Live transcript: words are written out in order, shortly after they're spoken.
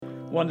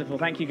Wonderful.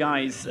 Thank you,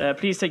 guys.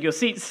 Please take your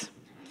seats.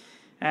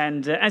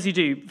 And as you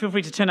do, feel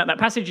free to turn out that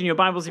passage in your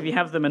Bibles if you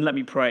have them, and let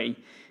me pray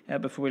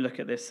before we look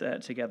at this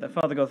together.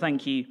 Father God,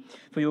 thank you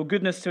for your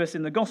goodness to us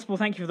in the gospel.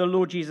 Thank you for the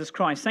Lord Jesus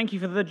Christ. Thank you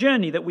for the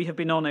journey that we have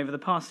been on over the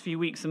past few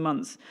weeks and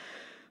months,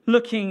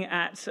 looking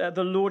at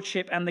the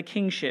lordship and the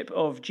kingship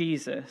of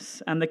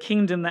Jesus and the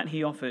kingdom that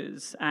he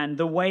offers and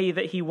the way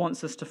that he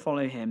wants us to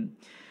follow him.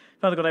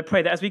 Father God, I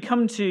pray that as we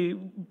come to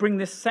bring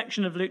this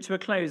section of Luke to a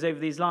close over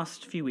these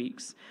last few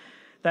weeks,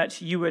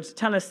 that you would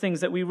tell us things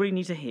that we really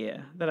need to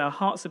hear, that our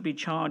hearts would be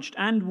charged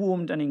and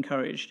warmed and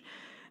encouraged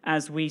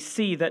as we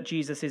see that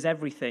Jesus is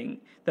everything,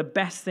 the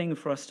best thing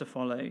for us to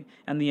follow,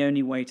 and the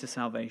only way to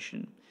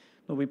salvation.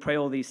 Lord, we pray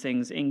all these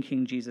things in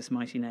King Jesus'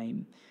 mighty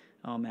name.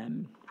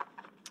 Amen.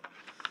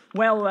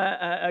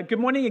 Well, good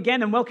morning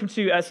again, and welcome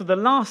to the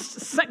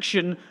last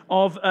section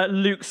of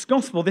Luke's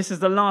Gospel. This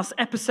is the last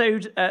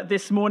episode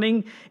this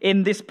morning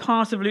in this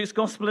part of Luke's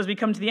Gospel as we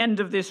come to the end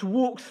of this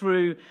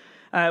walkthrough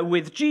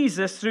with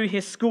Jesus through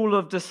his school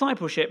of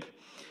discipleship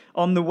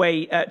on the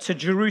way to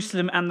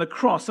Jerusalem and the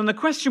cross. And the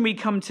question we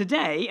come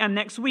today and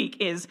next week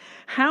is,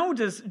 how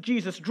does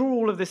Jesus draw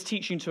all of this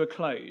teaching to a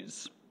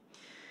close?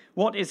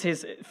 What is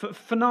his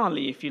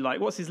finale, if you like?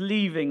 What's his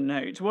leaving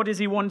note? What is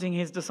he wanting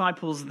his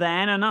disciples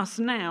then and us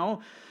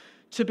now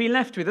to be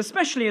left with?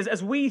 Especially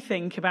as we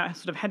think about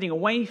sort of heading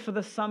away for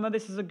the summer,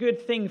 this is a good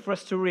thing for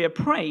us to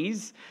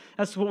reappraise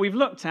as to what we've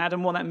looked at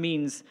and what that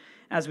means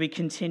as we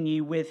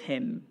continue with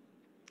him.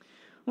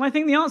 Well, I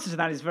think the answer to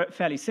that is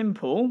fairly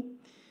simple.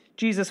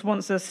 Jesus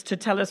wants us to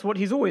tell us what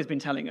he's always been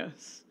telling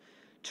us,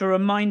 to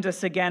remind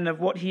us again of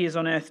what he is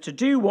on earth to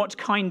do, what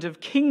kind of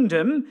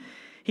kingdom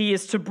he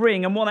is to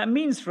bring, and what that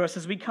means for us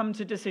as we come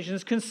to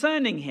decisions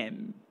concerning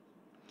him.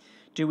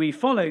 Do we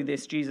follow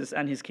this Jesus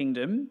and his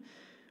kingdom,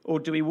 or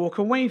do we walk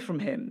away from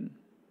him?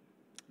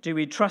 Do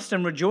we trust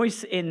and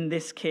rejoice in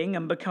this king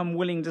and become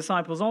willing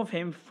disciples of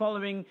him,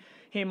 following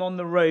him on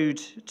the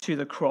road to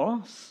the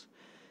cross?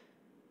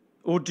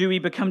 Or do we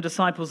become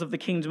disciples of the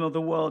kingdom of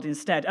the world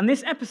instead? And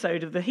this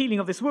episode of the healing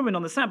of this woman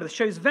on the Sabbath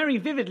shows very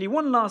vividly,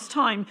 one last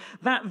time,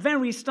 that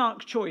very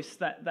stark choice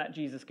that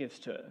Jesus gives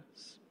to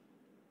us.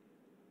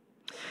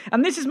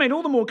 And this is made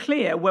all the more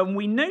clear when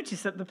we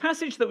notice that the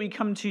passage that we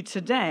come to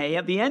today,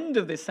 at the end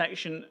of this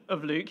section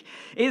of Luke,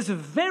 is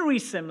very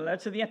similar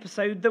to the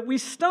episode that we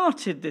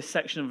started this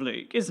section of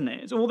Luke, isn't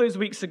it? All those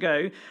weeks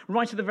ago,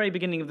 right at the very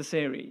beginning of the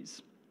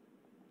series.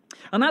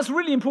 And that's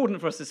really important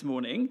for us this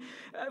morning,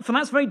 for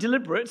that's very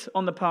deliberate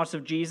on the part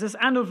of Jesus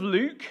and of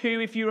Luke, who,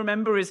 if you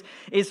remember, is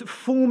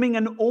forming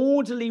an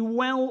orderly,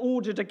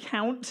 well-ordered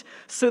account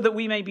so that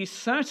we may be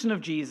certain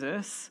of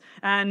Jesus,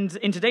 and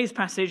in today's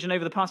passage and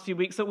over the past few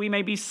weeks, that we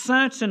may be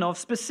certain of,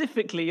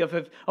 specifically,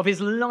 of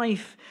his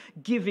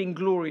life-giving,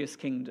 glorious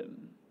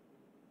kingdom.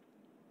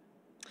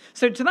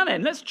 So to that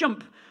end, let's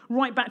jump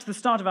right back to the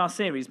start of our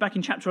series, back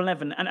in chapter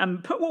 11,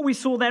 and put what we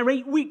saw there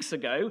 8 weeks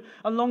ago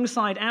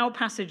alongside our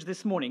passage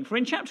this morning. For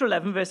in chapter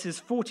 11, verses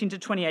 14 to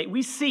 28,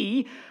 we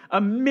see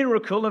a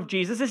miracle of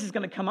Jesus. This is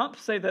going to come up,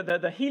 so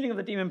the healing of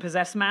the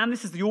demon-possessed man,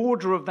 this is the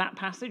order of that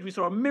passage. We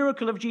saw a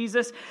miracle of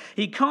Jesus.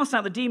 He cast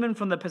out the demon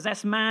from the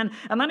possessed man,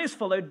 and that is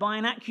followed by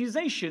an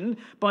accusation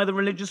by the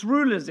religious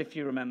rulers, if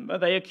you remember.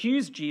 They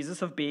accused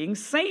Jesus of being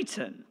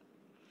Satan.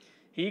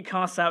 He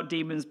casts out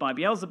demons by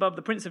Beelzebub,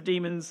 the prince of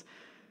demons.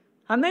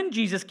 And then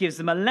Jesus gives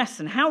them a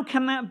lesson. How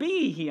can that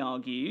be, he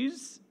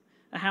argues?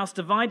 A house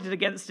divided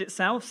against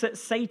itself,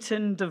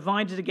 Satan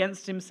divided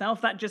against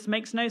himself, that just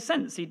makes no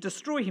sense. He'd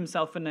destroy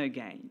himself for no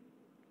gain.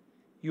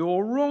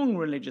 You're wrong,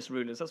 religious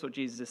rulers, that's what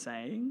Jesus is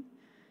saying.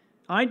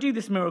 I do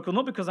this miracle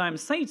not because I am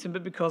Satan,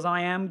 but because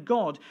I am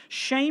God.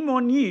 Shame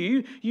on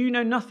you, you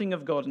know nothing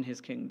of God and his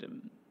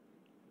kingdom.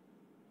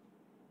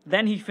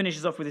 Then he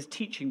finishes off with his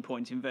teaching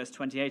point in verse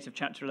 28 of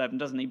chapter 11,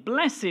 doesn't he?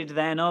 Blessed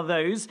then are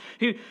those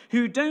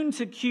who don't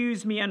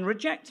accuse me and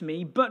reject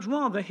me, but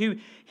rather who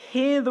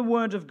hear the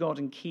word of God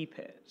and keep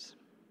it.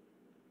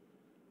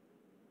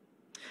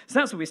 So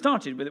that's what we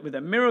started with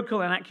a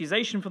miracle, an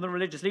accusation from the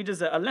religious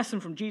leaders, a lesson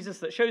from Jesus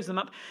that shows them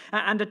up,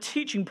 and a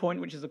teaching point,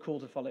 which is a call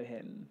to follow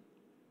him.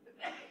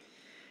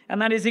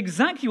 And that is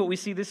exactly what we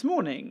see this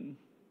morning.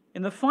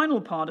 In the final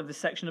part of this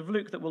section of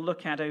Luke that we'll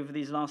look at over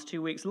these last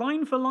 2 weeks,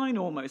 line for line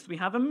almost, we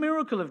have a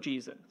miracle of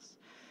Jesus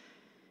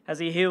as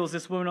he heals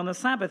this woman on the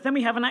Sabbath. Then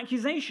we have an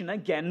accusation,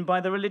 again, by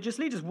the religious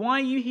leaders.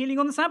 Why are you healing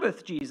on the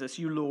Sabbath, Jesus,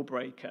 you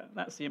lawbreaker?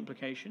 That's the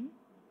implication.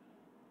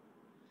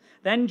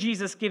 Then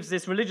Jesus gives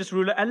this religious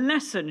ruler a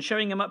lesson,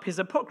 showing him up his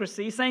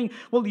hypocrisy, saying,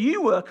 well,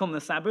 you work on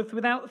the Sabbath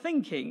without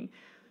thinking,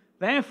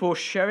 therefore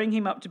showing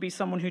him up to be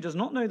someone who does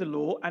not know the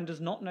law and does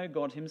not know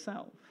God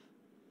himself.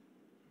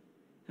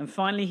 And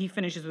finally, he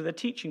finishes with a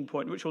teaching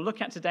point, which we'll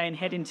look at today and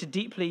head into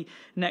deeply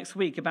next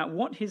week, about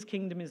what his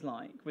kingdom is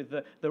like, with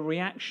the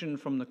reaction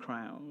from the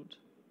crowd.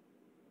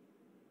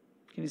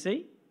 Can you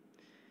see?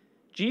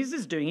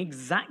 Jesus is doing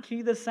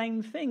exactly the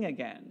same thing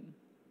again.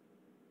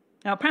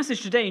 Our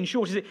passage today, in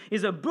short,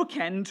 is a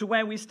bookend to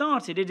where we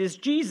started. It is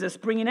Jesus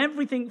bringing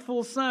everything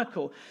full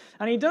circle.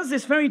 And he does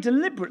this very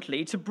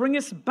deliberately to bring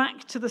us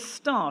back to the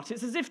start.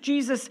 It's as if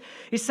Jesus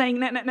is saying,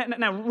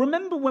 now,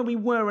 remember where we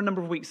were a number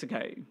of weeks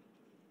ago,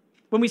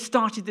 when we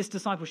started this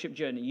discipleship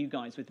journey, you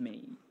guys with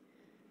me.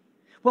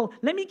 Well,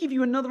 let me give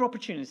you another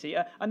opportunity,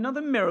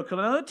 another miracle,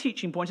 another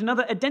teaching point,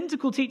 another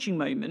identical teaching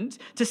moment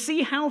to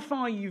see how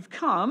far you've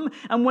come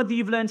and whether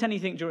you've learned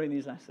anything during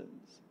these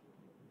lessons.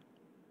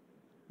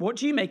 What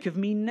do you make of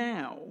me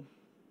now?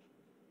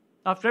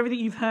 After everything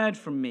you've heard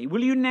from me,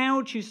 will you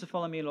now choose to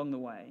follow me along the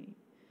way?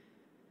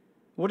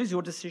 What is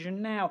your decision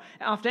now?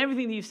 After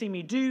everything that you've seen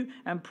me do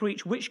and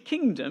preach, which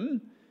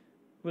kingdom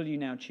will you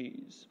now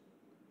choose?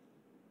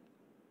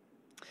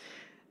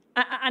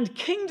 And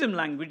kingdom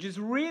language is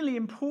really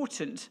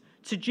important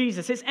to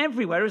Jesus. It's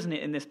everywhere, isn't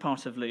it, in this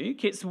part of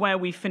Luke? It's where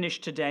we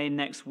finish today and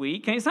next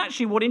week. And it's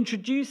actually what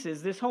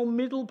introduces this whole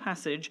middle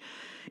passage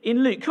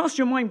in Luke. Cast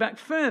your mind back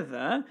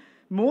further,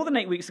 more than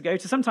 8 weeks ago,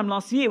 to sometime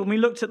last year when we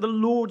looked at the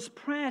Lord's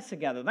Prayer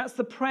together. That's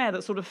the prayer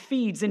that sort of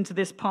feeds into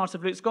this part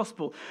of Luke's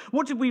gospel.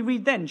 What did we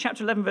read then?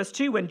 Chapter 11, verse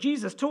 2, when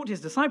Jesus taught his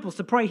disciples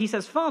to pray, he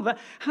says, Father,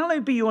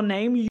 hallowed be your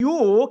name,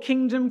 your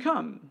kingdom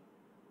come,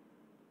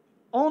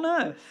 on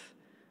earth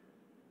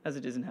as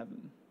it is in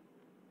heaven.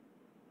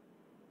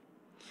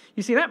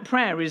 You see, that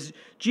prayer is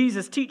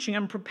Jesus teaching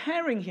and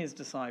preparing his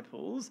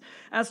disciples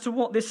as to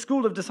what this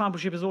school of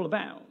discipleship is all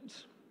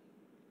about.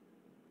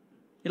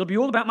 It'll be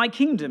all about my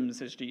kingdom,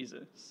 says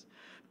Jesus.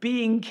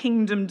 Being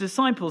kingdom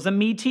disciples, and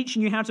me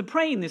teaching you how to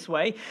pray in this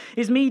way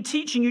is me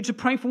teaching you to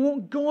pray for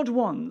what God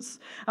wants.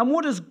 And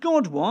what does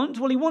God want?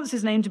 Well, he wants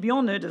his name to be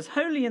honored as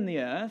holy in the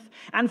earth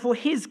and for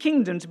his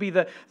kingdom to be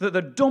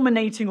the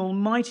dominating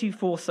almighty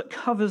force that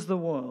covers the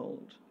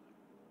world,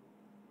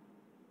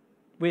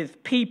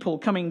 with people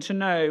coming to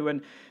know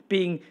and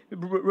being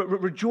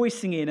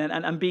rejoicing in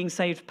and being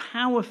saved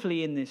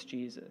powerfully in this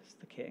Jesus,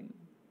 the King.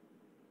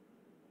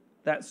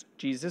 That's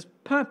Jesus'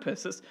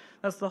 purpose.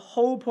 That's the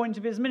whole point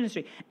of his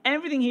ministry.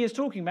 Everything he is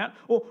talking about,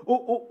 or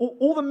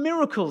all the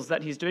miracles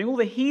that he's doing, all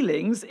the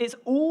healings, it's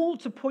all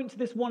to point to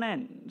this one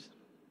end.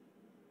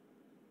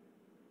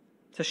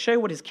 To show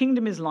what his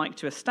kingdom is like,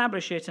 to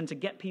establish it, and to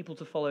get people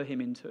to follow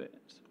him into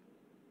it.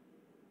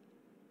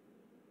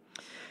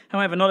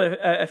 However, not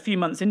a few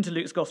months into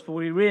Luke's gospel,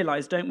 we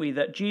realize, don't we,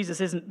 that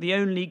Jesus isn't the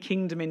only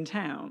kingdom in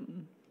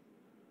town.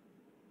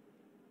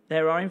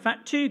 There are, in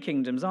fact, two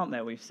kingdoms, aren't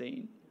there, we've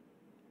seen.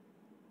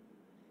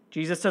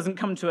 Jesus doesn't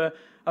come to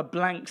a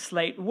blank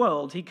slate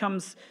world. He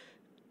comes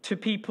to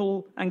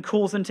people and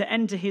calls them to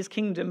enter his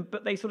kingdom,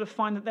 but they sort of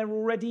find that they're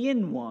already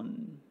in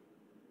one.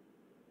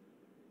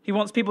 He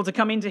wants people to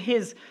come into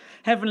his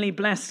heavenly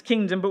blessed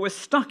kingdom, but we're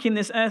stuck in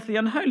this earthly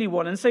unholy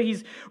one. And so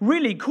he's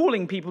really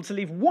calling people to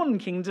leave one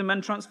kingdom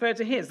and transfer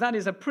to his. That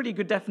is a pretty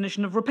good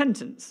definition of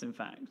repentance, in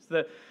fact.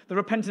 The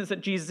repentance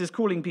that Jesus is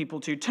calling people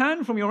to.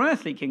 Turn from your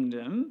earthly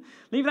kingdom,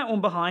 leave that one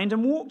behind,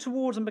 and walk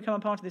towards and become a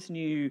part of this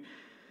new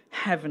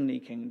heavenly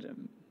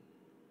kingdom.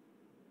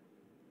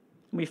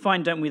 And we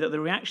find, don't we, that the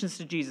reactions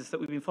to Jesus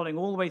that we've been following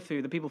all the way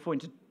through, the people fall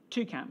into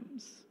two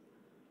camps.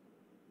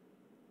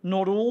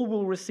 Not all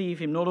will receive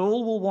him. Not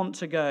all will want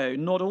to go.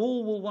 Not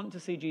all will want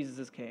to see Jesus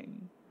as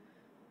king.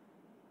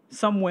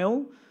 Some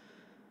will,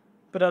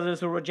 but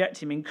others will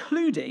reject him,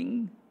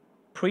 including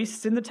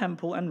priests in the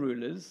temple and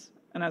rulers,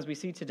 and as we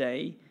see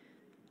today,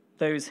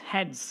 those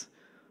heads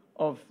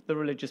of the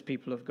religious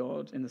people of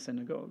God in the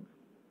synagogue.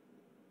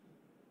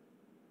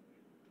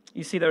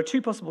 You see, there are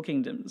two possible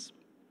kingdoms.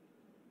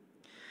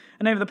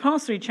 And over the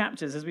past 3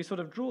 chapters, as we sort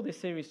of draw this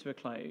series to a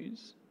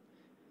close,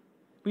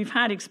 we've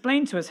had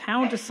explained to us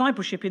how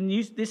discipleship in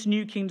this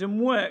new kingdom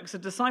works. A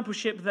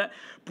discipleship that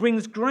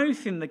brings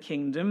growth in the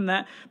kingdom,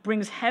 that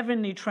brings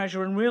heavenly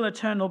treasure and real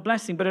eternal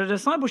blessing, but a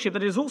discipleship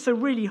that is also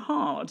really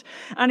hard.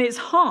 And it's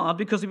hard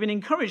because we've been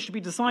encouraged to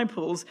be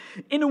disciples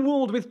in a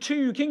world with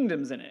 2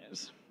 kingdoms in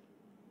it.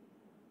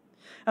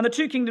 And the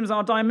 2 kingdoms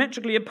are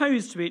diametrically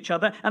opposed to each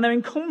other, and they're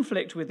in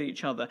conflict with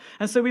each other.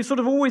 And so we've sort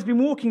of always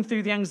been walking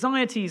through the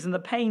anxieties and the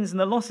pains and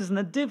the losses and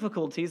the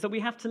difficulties that we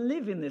have to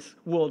live in this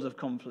world of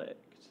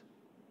conflict.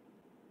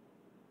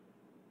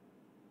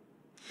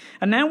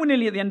 And now we're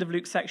nearly at the end of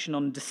Luke's section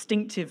on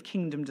distinctive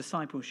kingdom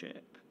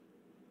discipleship.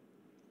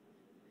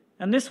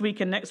 And this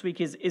week and next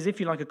week is, if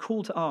you like, a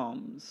call to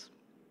arms.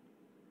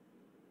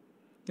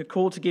 A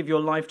call to give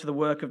your life to the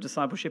work of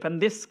discipleship and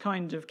this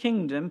kind of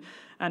kingdom,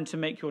 and to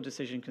make your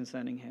decision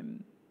concerning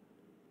him.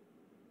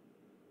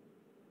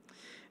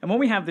 And what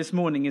we have this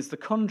morning is the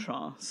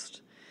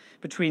contrast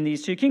between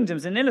these 2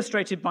 kingdoms, and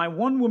illustrated by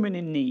one woman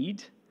in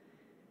need.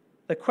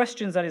 The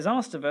questions that is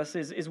asked of us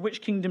is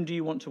which kingdom do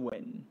you want to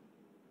win?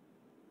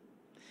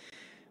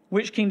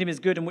 Which kingdom is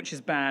good and which is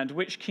bad?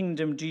 Which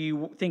kingdom do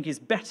you think is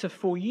better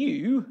for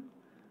you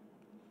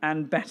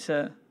and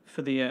better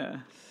for the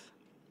earth?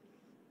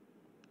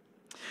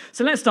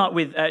 So let's start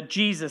with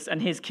Jesus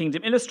and his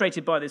kingdom,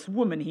 illustrated by this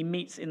woman he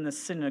meets in the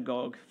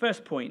synagogue.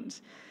 First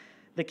point,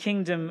 the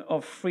kingdom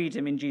of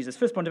freedom in Jesus.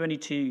 First point of only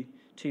two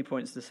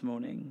points this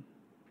morning.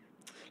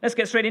 Let's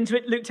get straight into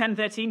it. Luke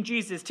 10:13,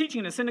 Jesus is teaching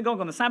in a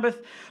synagogue on the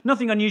Sabbath.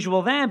 Nothing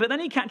unusual there, but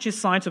then he catches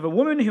sight of a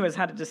woman who has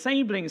had a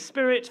disabling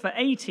spirit for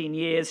 18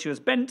 years. She was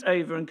bent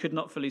over and could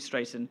not fully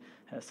straighten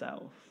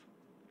herself.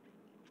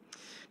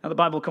 Now, the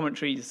Bible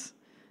commentaries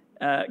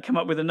come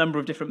up with a number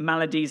of different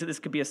maladies that this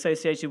could be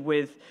associated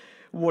with,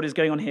 what is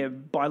going on here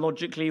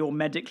biologically or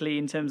medically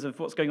in terms of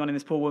what's going on in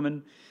this poor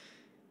woman.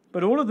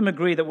 But all of them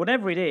agree that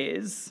whatever it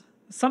is,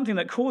 something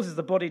that causes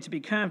the body to be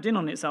curved in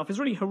on itself is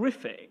really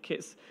horrific.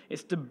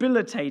 It's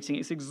debilitating,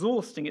 it's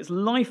exhausting, it's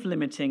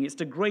life-limiting, it's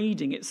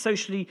degrading, it's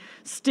socially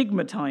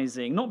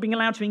stigmatizing, not being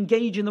allowed to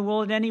engage in the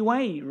world in any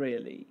way,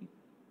 really.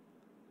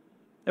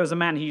 There was a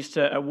man who used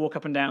to walk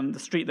up and down the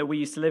street that we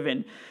used to live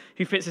in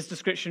who fits this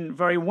description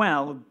very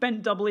well.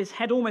 Bent double, his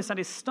head almost at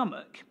his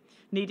stomach,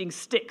 needing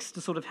sticks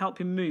to sort of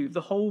help him move. The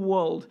whole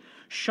world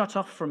shut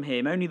off from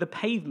him, only the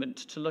pavement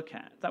to look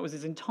at. That was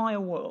his entire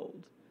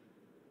world.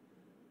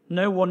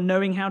 No one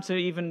knowing how to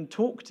even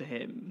talk to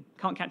him,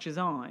 can't catch his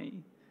eye.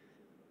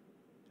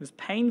 It was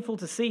painful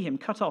to see him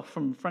cut off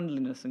from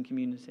friendliness and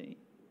community.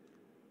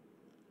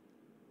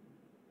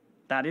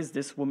 That is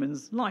this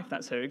woman's life.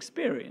 That's her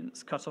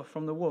experience, cut off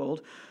from the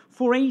world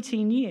for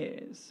 18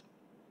 years.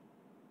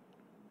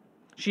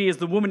 She is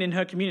the woman in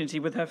her community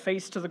with her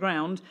face to the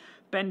ground,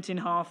 bent in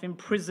half,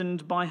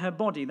 imprisoned by her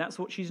body. That's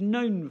what she's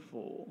known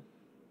for.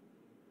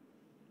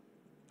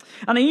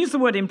 And I use the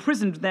word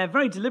imprisoned there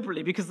very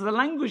deliberately because the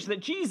language that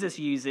Jesus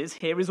uses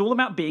here is all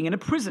about being in a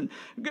prison.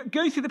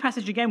 Go through the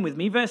passage again with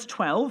me, verse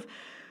 12.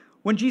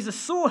 When Jesus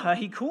saw her,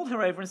 he called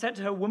her over and said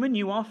to her, "Woman,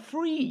 you are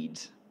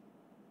freed."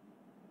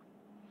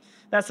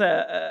 That's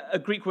a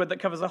Greek word that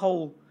covers a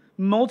whole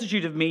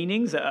multitude of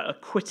meanings: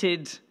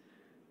 acquitted,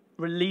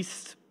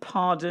 released,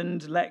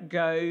 pardoned, let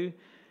go.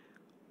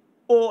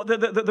 Or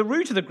the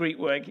root of the Greek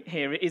word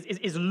here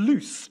is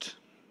loosed.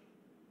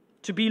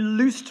 To be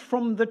loosed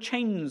from the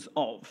chains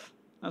of.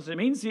 That's what it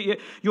means.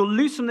 You're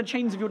loose from the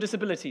chains of your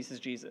disability, says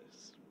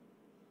Jesus.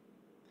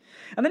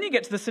 And then you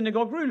get to the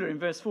synagogue ruler in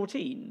verse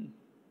 14,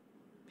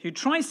 who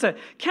tries to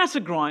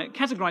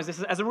categorize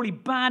this as a really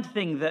bad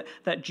thing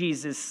that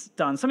Jesus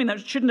done, something that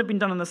shouldn't have been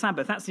done on the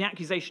Sabbath. That's the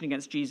accusation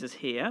against Jesus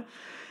here.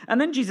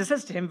 And then Jesus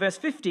says to him, verse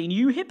 15,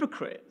 "You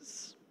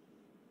hypocrites.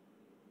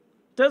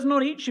 Does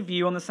not each of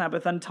you on the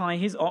Sabbath untie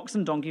his ox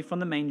and donkey from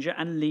the manger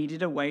and lead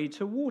it away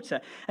to water?"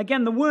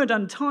 Again, the word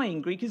untie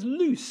in Greek is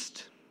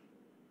loosed.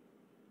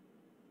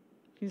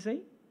 Can you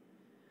see?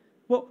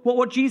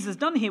 What Jesus has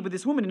done here with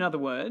this woman, in other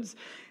words,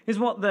 is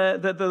what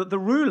the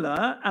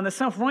ruler and the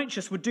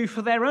self-righteous would do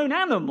for their own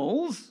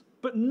animals,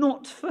 but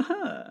not for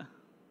her.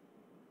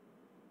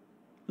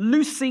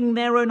 Loosing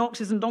their own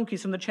oxes and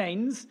donkeys from the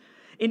chains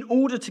in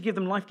order to give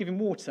them life-giving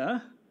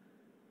water,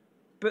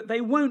 but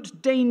they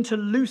won't deign to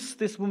loose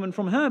this woman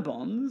from her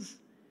bonds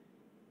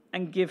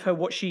and give her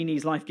what she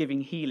needs,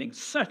 life-giving healing.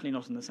 Certainly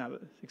not on the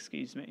Sabbath,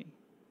 excuse me.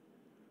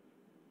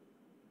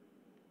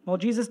 Well,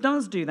 Jesus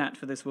does do that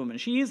for this woman.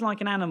 She is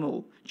like an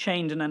animal,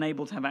 chained and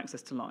unable to have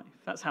access to life.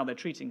 That's how they're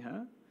treating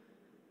her.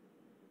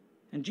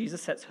 And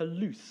Jesus sets her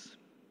loose.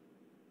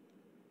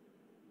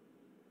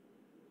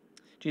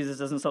 Jesus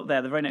doesn't stop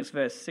there. The very next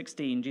verse,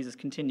 16, Jesus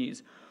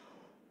continues.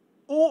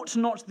 "Ought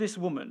not this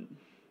woman,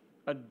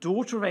 a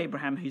daughter of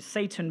Abraham, who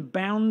Satan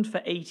bound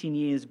for 18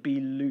 years, be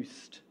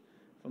loosed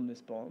from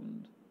this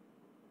bond?"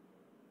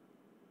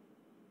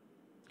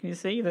 Can you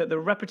see the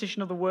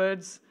repetition of the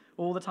words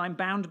all the time?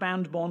 Bound,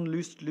 bound, bond,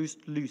 loosed,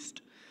 loosed,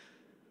 loosed.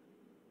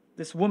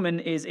 This woman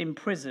is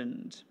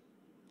imprisoned.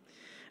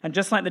 And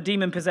just like the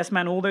demon-possessed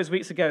man all those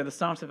weeks ago, the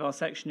start of our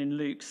section in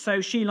Luke, so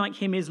she, like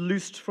him, is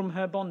loosed from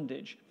her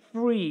bondage,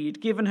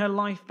 freed, given her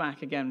life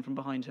back again from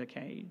behind her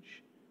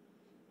cage.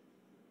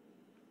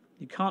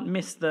 You can't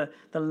miss the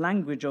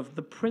language of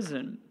the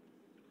prison.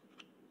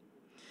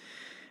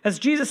 As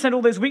Jesus said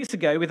all those weeks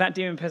ago with that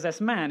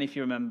demon-possessed man, if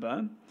you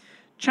remember,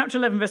 chapter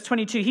 11, verse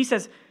 22,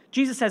 Jesus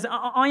says,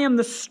 "I am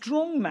the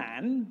strong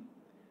man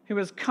who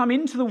has come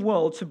into the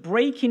world to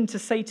break into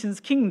Satan's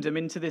kingdom,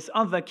 into this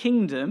other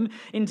kingdom,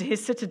 into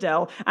his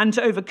citadel, and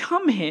to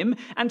overcome him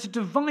and to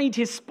divide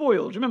his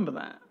spoil." Do you remember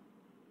that?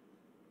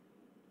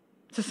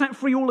 To set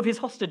free all of his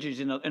hostages,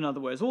 in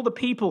other words. All the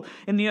people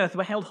in the earth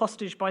were held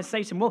hostage by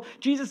Satan. Well,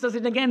 Jesus does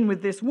it again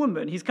with this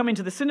woman. He's come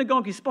into the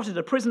synagogue, he's spotted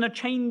a prisoner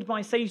chained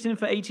by Satan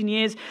for 18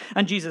 years,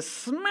 and Jesus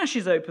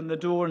smashes open the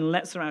door and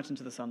lets her out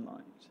into the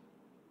sunlight.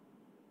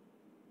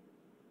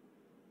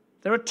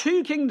 There are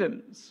two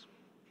kingdoms.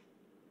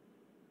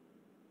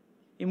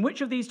 In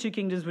which of these two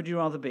kingdoms would you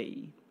rather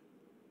be?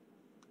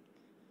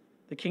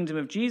 The kingdom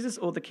of Jesus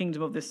or the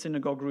kingdom of this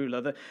synagogue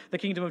ruler? The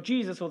kingdom of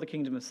Jesus or the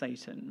kingdom of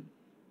Satan?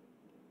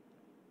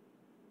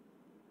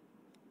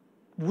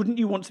 Wouldn't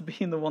you want to be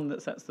in the one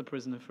that sets the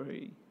prisoner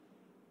free?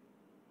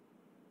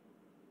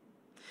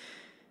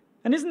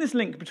 And isn't this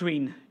link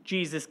between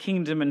Jesus'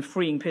 kingdom and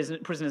freeing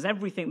prisoners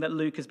everything that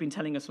Luke has been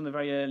telling us from the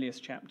very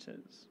earliest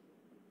chapters?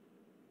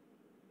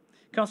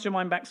 Cast your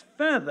mind back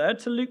further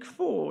to Luke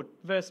 4,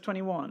 verse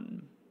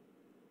 21.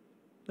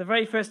 The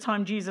very first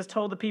time Jesus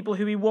told the people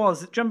who he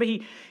was. Remember,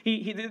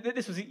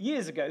 this was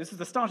years ago. This was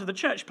the start of the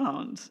church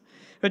plant.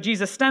 But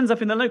Jesus stands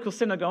up in the local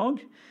synagogue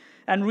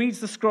and reads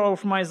the scroll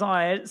from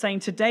Isaiah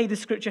saying, today this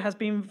scripture has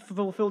been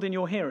fulfilled in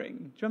your hearing.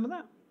 Do you remember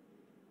that?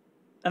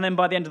 And then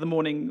by the end of the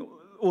morning,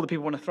 all the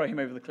people want to throw him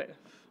over the cliff.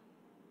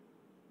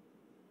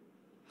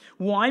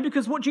 Why?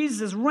 Because what Jesus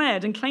has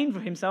read and claimed for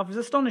himself is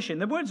astonishing.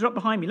 The words are up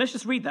behind me. Let's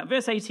just read that.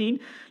 Verse 18,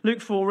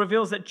 Luke 4,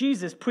 reveals that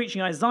Jesus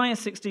preaching Isaiah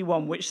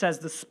 61, which says,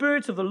 the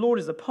Spirit of the Lord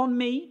is upon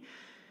me,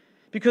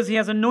 because he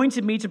has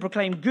anointed me to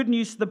proclaim good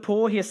news to the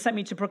poor. He has sent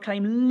me to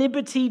proclaim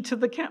liberty to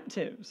the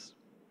captives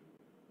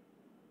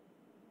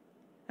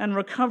and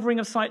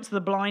recovering of sight to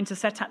the blind, to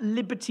set at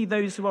liberty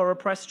those who are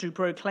oppressed, to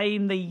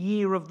proclaim the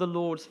year of the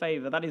Lord's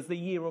favor. That is the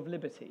year of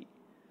liberty.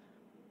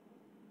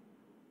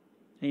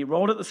 And he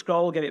rolled up the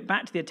scroll, gave it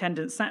back to the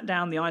attendant, sat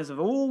down, the eyes of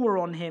all were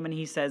on him, and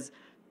he says,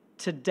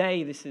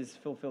 today this is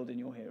fulfilled in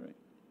your hearing.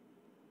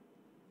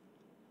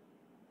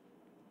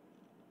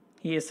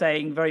 He is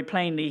saying very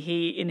plainly,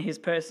 he in his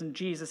person,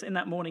 Jesus, in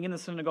that morning in the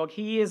synagogue,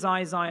 he is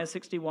Isaiah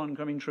 61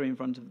 coming true in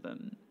front of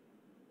them.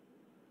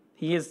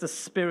 He is the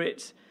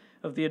Spirit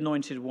of the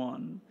Anointed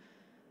One,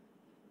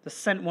 the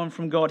sent one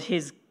from God,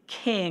 his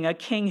king, a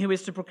king who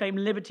is to proclaim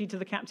liberty to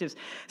the captives,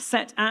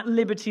 set at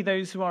liberty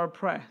those who are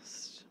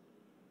oppressed,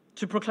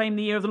 to proclaim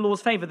the year of the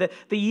Lord's favor,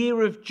 the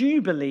year of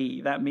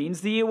Jubilee, that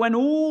means, the year when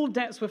all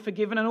debts were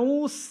forgiven and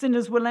all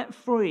sinners were let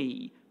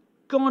free.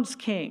 God's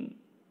king.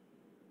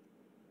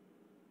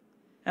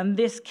 And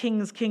this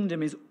king's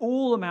kingdom is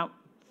all about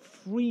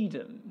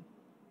freedom.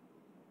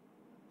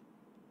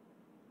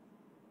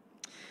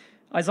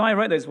 Isaiah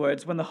wrote those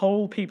words when the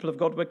whole people of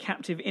God were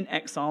captive in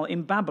exile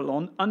in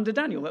Babylon under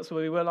Daniel. That's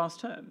where we were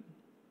last term.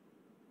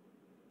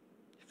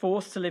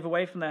 Forced to live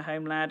away from their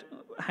homeland,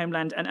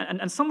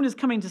 and someone is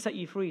coming to set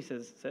you free,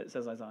 says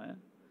Isaiah.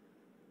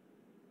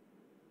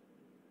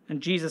 And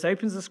Jesus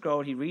opens the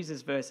scroll, he reads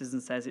his verses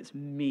and says, it's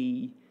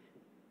me,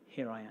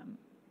 here I am.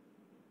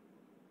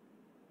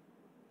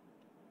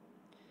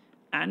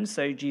 And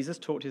so Jesus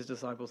taught his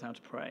disciples how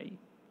to pray,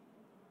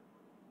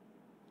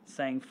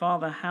 saying,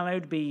 Father,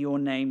 hallowed be your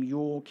name,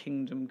 your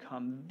kingdom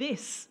come,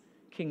 this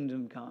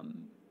kingdom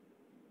come.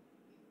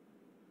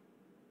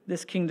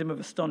 This kingdom of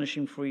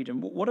astonishing freedom.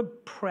 What a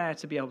prayer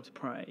to be able to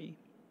pray.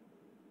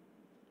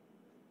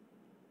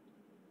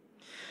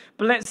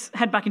 But let's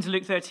head back into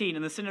Luke 13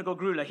 and the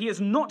synagogue ruler. He is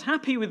not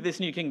happy with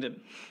this new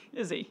kingdom,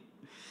 is he?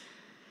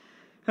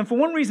 And for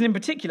one reason in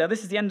particular,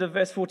 this is the end of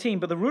verse 14,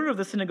 but the ruler of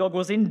the synagogue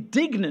was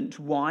indignant.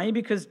 Why?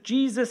 Because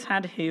Jesus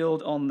had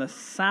healed on the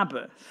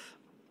Sabbath.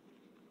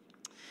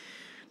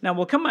 Now,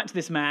 we'll come back to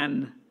this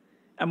man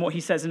and what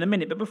he says in a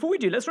minute. But before we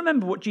do, let's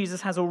remember what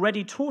Jesus has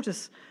already taught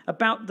us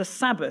about the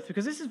Sabbath,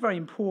 because this is very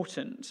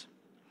important.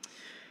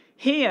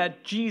 Here,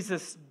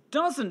 Jesus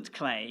doesn't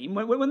claim,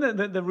 when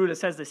the ruler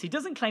says this, he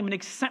doesn't claim an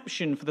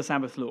exception for the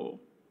Sabbath law,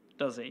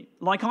 does he?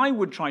 Like I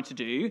would try to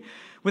do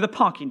with a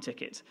parking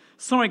ticket.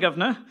 Sorry,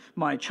 Governor,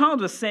 my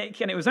child was sick,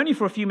 and it was only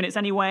for a few minutes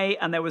anyway,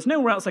 and there was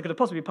nowhere else I could have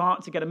possibly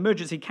parked to get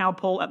emergency cow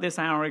pole at this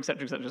hour,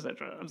 etc., etc.,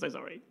 etc. I'm so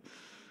sorry.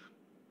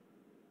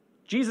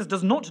 Jesus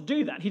does not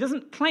do that. He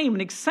doesn't claim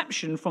an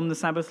exception from the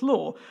Sabbath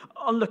law.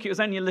 Oh, look, it was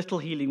only a little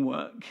healing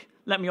work.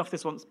 Let me off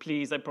this once,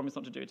 please. I promise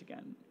not to do it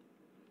again.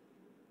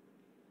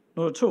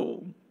 Not at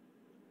all.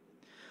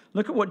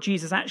 Look at what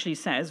Jesus actually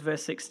says,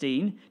 verse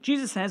 16.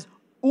 Jesus says,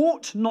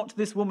 ought not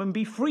this woman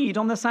be freed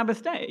on the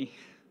Sabbath day?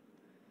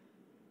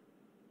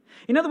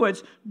 In other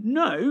words,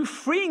 no,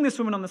 freeing this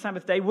woman on the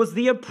Sabbath day was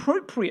the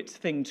appropriate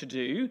thing to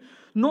do,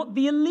 not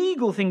the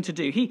illegal thing to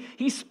do.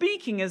 He's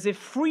speaking as if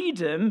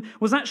freedom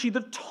was actually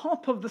the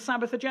top of the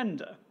Sabbath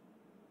agenda.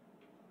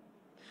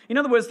 In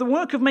other words, the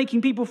work of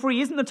making people free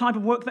isn't the type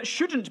of work that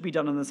shouldn't be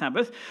done on the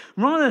Sabbath.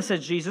 Rather,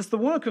 says Jesus, the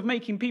work of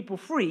making people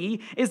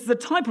free is the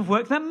type of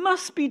work that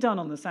must be done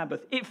on the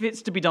Sabbath, if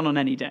it's to be done on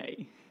any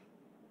day.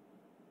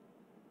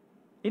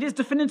 It is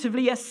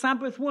definitively a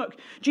Sabbath work.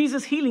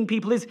 Jesus healing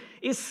people is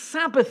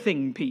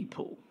Sabbathing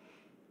people.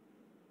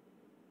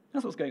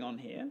 That's what's going on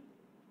here.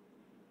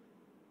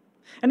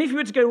 And if you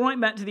were to go right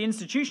back to the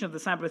institution of the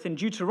Sabbath in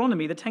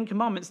Deuteronomy, the Ten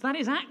Commandments, that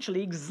is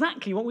actually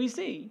exactly what we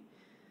see.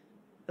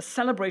 A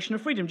celebration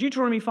of freedom.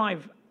 Deuteronomy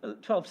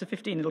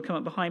 5:12-15, it'll come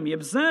up behind me.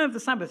 Observe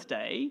the Sabbath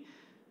day,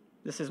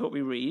 this is what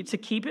we read, to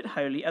keep it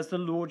holy as the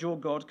Lord your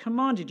God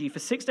commanded you. For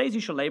 6 days you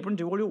shall labor and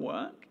do all your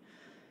work.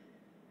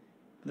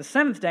 The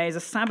seventh day is a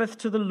Sabbath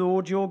to the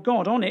Lord your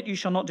God. On it you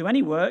shall not do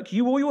any work,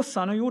 you or your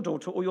son or your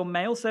daughter, or your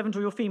male servant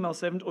or your female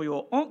servant, or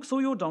your ox or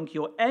your donkey,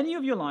 or any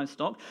of your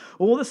livestock,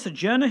 or the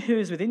sojourner who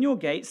is within your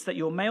gates, that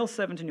your male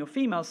servant and your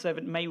female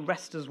servant may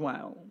rest as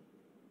well.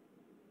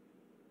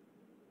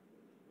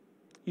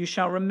 You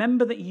shall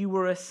remember that you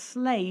were a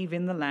slave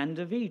in the land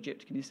of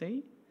Egypt. Can you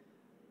see?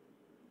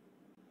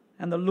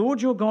 And the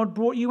Lord your God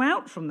brought you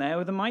out from there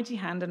with a mighty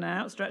hand and an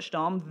outstretched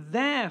arm.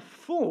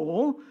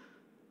 Therefore,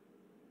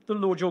 the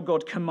Lord your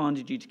God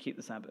commanded you to keep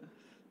the Sabbath.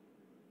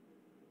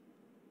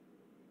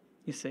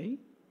 You see?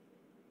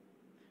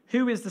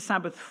 Who is the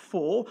Sabbath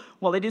for?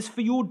 Well, it is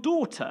for your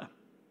daughter.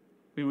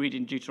 We read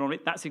in Deuteronomy,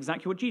 that's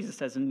exactly what Jesus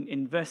says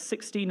in verse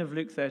 16 of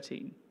Luke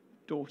 13.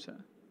 Daughter.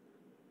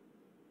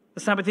 The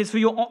Sabbath is for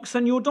your ox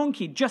and your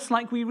donkey, just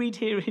like we read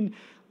here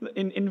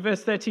in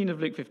verse 13 of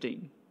Luke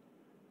 15.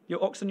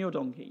 Your ox and your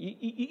donkey.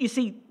 You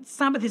see,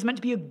 Sabbath is meant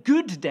to be a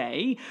good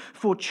day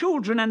for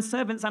children and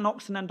servants and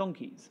oxen and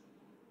donkeys.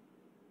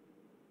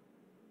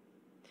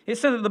 It's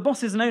so that the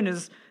bosses and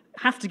owners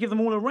have to give them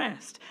all a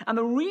rest. And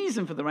the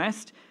reason for the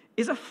rest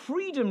is a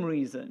freedom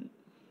reason.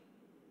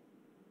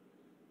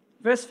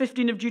 Verse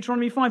 15 of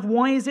Deuteronomy 5,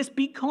 why is this?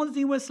 Because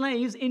you were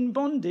slaves in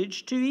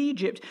bondage to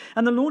Egypt,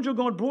 and the Lord your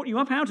God brought you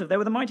up out of there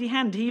with a mighty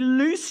hand. He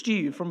loosed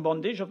you from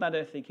bondage of that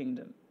earthly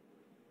kingdom.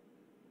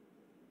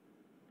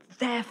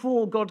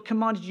 Therefore, God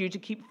commanded you to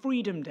keep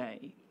Freedom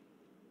Day.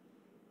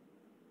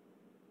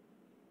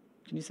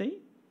 Can you see?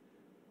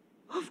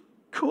 Of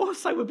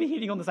course I would be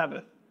healing on the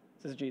Sabbath,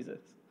 says Jesus.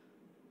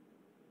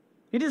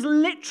 It is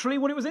literally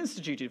what it was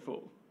instituted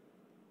for.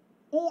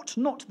 Ought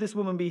not this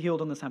woman be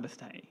healed on the Sabbath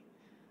day?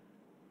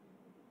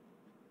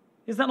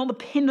 Is that not the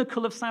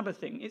pinnacle of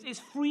Sabbathing? It's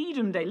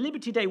Freedom Day,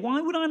 Liberty Day. Why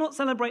would I not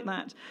celebrate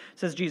that,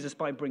 says Jesus,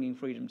 by bringing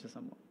freedom to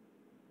someone?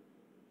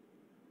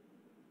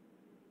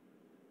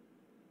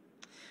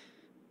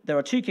 There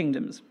are two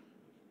kingdoms.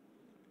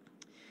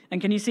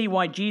 And can you see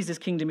why Jesus'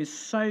 kingdom is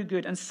so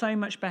good and so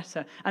much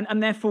better,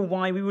 and therefore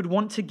why we would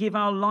want to give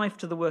our life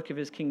to the work of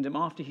his kingdom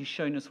after he's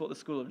shown us what the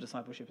school of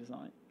discipleship is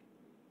like?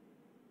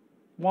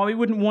 Why we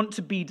wouldn't want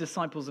to be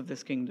disciples of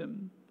this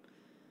kingdom?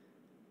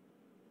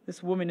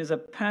 This woman is a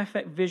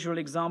perfect visual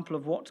example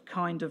of what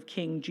kind of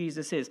king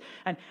Jesus is.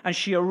 And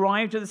she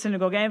arrived at the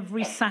synagogue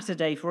every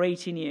Saturday for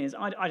 18 years.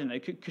 I don't know,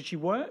 could she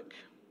work?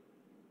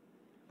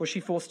 Was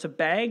she forced to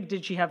beg?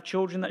 Did she have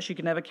children that she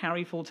could never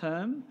carry full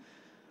term?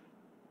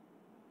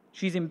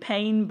 She's in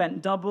pain,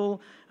 bent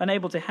double,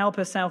 unable to help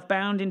herself,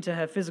 bound into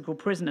her physical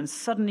prison, and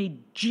suddenly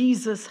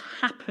Jesus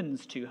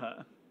happens to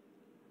her.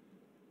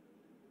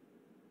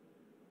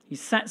 He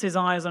sets his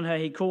eyes on her,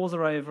 he calls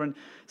her over, and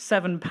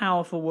 7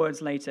 powerful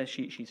words later,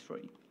 she's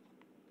free.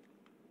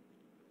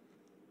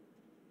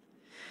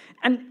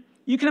 And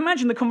you can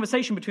imagine the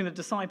conversation between the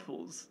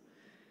disciples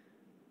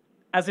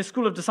as this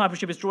school of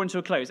discipleship is drawn to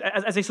a close,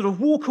 as they sort of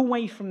walk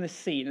away from this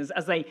scene,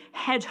 as they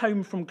head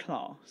home from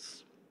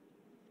class.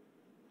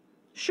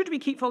 Should we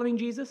keep following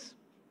Jesus?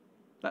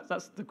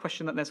 That's the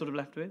question that they're sort of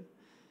left with.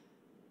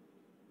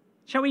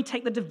 Shall we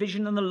take the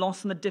division and the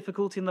loss and the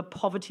difficulty and the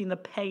poverty and the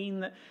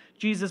pain that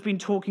Jesus has been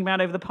talking about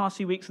over the past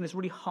few weeks on this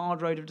really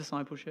hard road of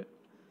discipleship?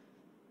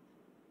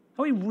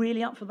 Are we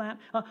really up for that?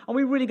 Are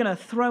we really going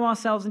to throw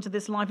ourselves into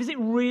this life? Is it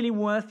really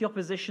worth the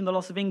opposition, the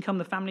loss of income,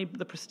 the family,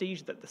 the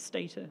prestige, the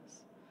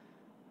status?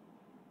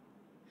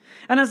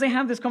 And as they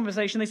have this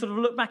conversation, they sort of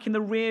look back in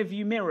the rear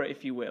view mirror,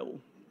 if you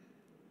will.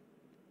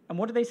 And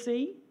what do they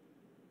see?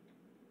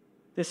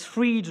 This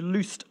freed,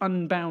 loosed,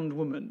 unbound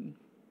woman.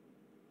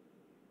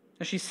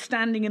 As she's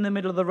standing in the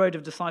middle of the road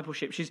of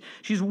discipleship,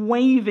 she's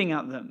waving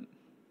at them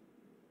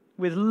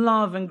with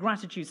love and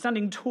gratitude,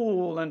 standing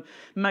tall and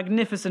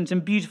magnificent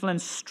and beautiful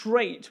and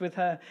straight with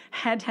her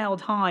head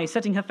held high,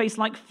 setting her face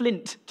like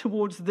flint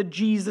towards the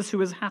Jesus who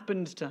has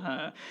happened to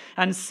her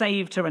and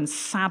saved her and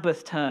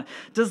Sabbathed her.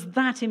 Does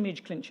that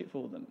image clinch it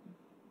for them?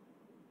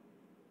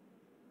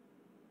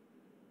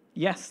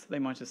 Yes, they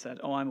might have said,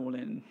 oh, I'm all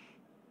in.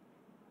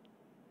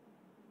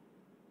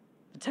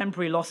 The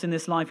temporary loss in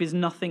this life is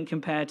nothing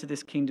compared to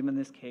this kingdom and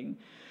this king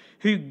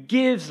who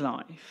gives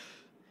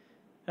life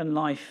and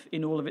life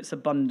in all of its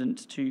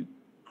abundance to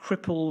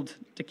crippled,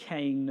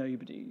 decaying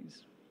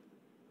nobodies.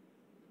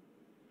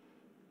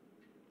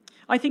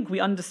 I think we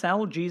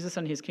undersell Jesus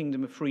and his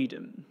kingdom of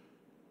freedom.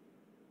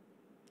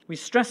 We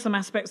stress some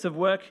aspects of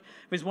work,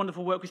 of his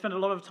wonderful work. We spend a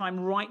lot of time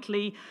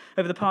rightly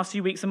over the past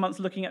few weeks and months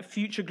looking at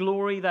future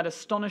glory, that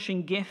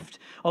astonishing gift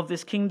of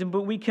this kingdom,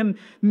 but we can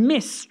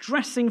miss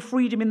stressing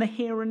freedom in the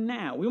here and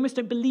now. We almost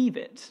don't believe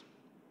it.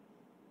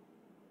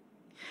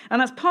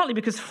 And that's partly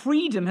because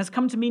freedom has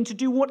come to mean to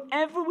do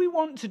whatever we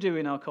want to do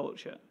in our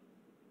culture.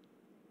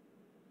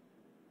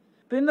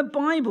 But in the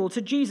Bible,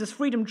 to Jesus,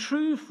 freedom,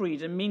 true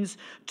freedom, means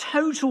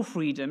total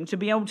freedom to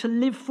be able to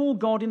live for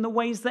God in the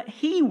ways that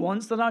he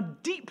wants that are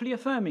deeply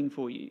affirming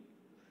for you.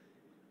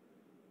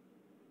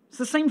 It's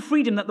the same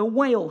freedom that the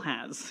whale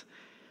has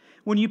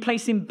when you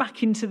place him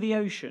back into the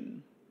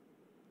ocean.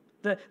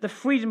 The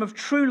freedom of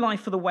true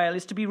life for the whale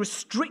is to be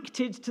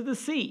restricted to the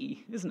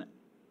sea, isn't it?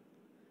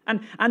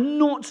 And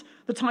not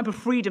the type of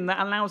freedom that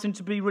allows him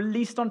to be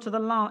released onto the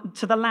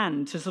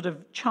land to sort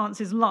of chance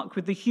his luck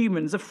with the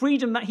humans. A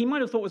freedom that he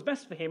might have thought was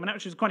best for him and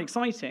actually was quite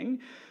exciting,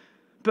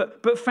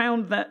 but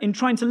found that in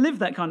trying to live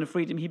that kind of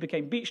freedom, he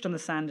became beached on the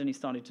sand and he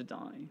started to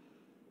die.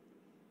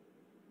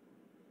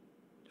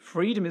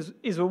 Freedom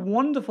is a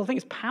wonderful thing.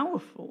 It's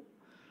powerful.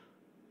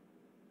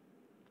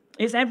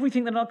 It's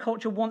everything that our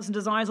culture wants and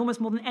desires almost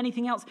more than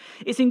anything else.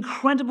 It's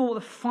incredible what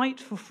the fight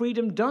for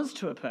freedom does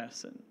to a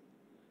person.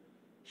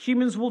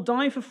 Humans will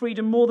die for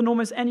freedom more than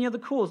almost any other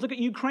cause. Look at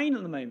Ukraine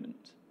at the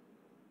moment.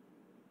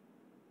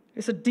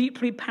 It's a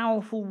deeply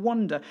powerful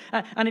wonder,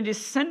 and it is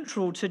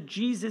central to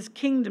Jesus'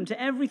 kingdom, to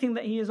everything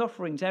that he is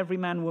offering to every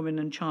man, woman,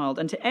 and child.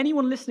 And to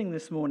anyone listening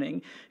this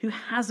morning who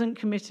hasn't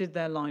committed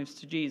their lives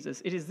to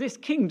Jesus, it is this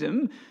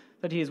kingdom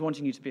that he is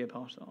wanting you to be a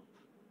part of.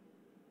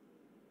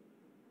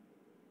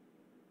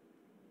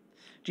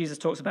 Jesus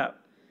talks about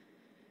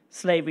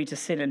slavery to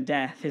sin and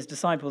death. His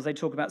disciples, they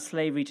talk about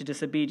slavery to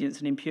disobedience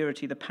and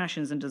impurity, the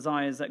passions and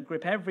desires that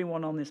grip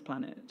everyone on this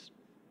planet.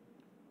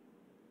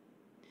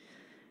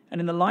 And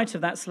in the light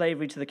of that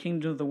slavery to the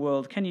kingdom of the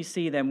world, can you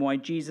see then why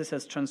Jesus,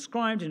 has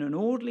transcribed in an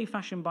orderly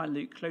fashion by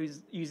Luke,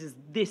 uses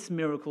this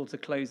miracle to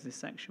close this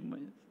section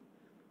with?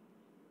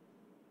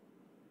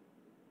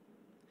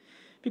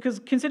 Because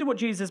consider what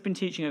Jesus has been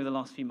teaching over the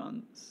last few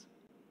months.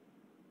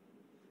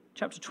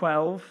 Chapter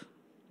 12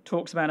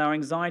 talks about our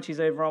anxieties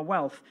over our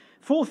wealth.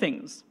 4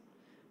 things,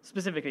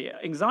 specifically.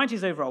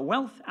 Anxieties over our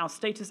wealth, our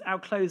status, our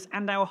clothes,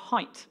 and our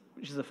height,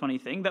 which is a funny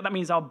thing. That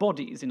means our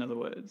bodies, in other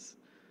words.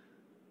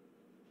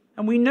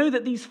 And we know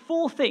that these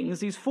 4 things,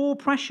 these 4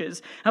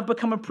 pressures, have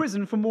become a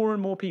prison for more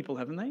and more people,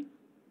 haven't they?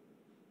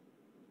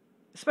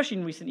 Especially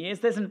in recent years,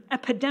 there's an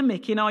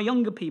epidemic in our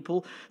younger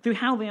people through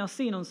how they are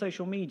seen on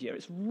social media.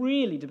 It's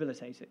really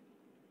debilitating.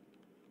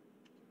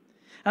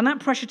 And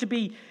that pressure to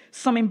be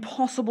some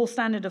impossible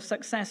standard of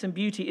success and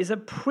beauty is a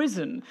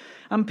prison.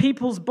 And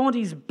people's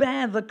bodies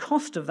bear the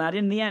cost of that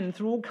in the end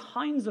through all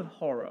kinds of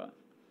horror.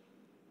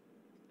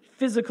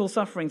 Physical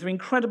suffering, through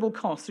incredible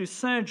costs, through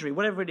surgery,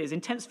 whatever it is,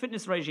 intense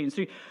fitness regimes,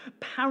 through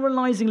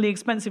paralyzingly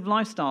expensive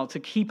lifestyle to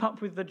keep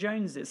up with the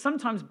Joneses,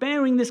 sometimes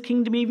bearing this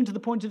kingdom even to the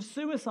point of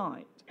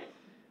suicide.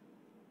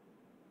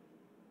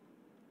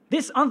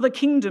 This other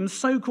kingdom's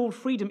so-called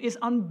freedom is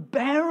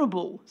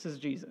unbearable, says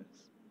Jesus.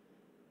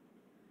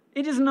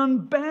 It is an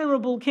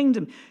unbearable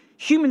kingdom.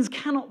 Humans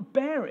cannot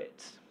bear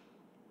it.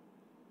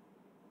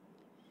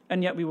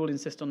 And yet we will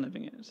insist on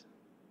living it.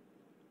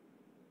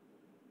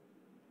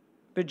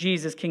 But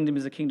Jesus' kingdom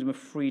is a kingdom of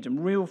freedom,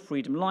 real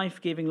freedom,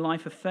 life-giving,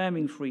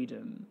 life-affirming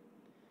freedom.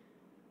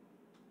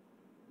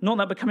 Not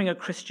that becoming a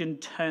Christian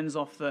turns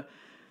off the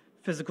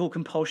physical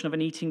compulsion of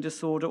an eating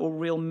disorder or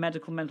real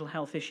medical mental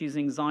health issues,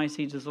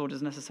 anxiety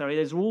disorders necessarily.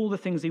 Those are all the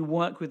things we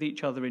work with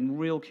each other in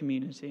real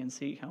community and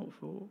seek help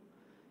for.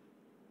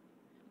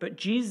 But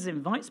Jesus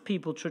invites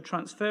people to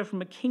transfer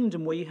from a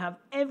kingdom where you have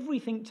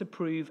everything to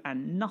prove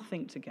and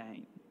nothing to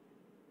gain,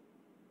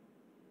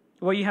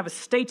 where you have a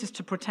status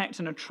to protect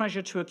and a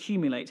treasure to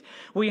accumulate,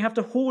 where you have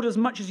to hoard as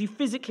much as you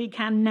physically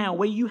can now,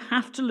 where you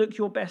have to look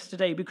your best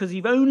today because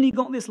you've only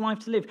got this life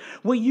to live,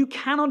 where you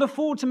cannot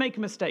afford to make a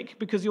mistake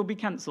because you'll be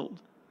cancelled.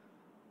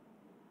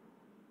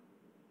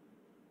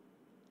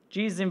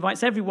 Jesus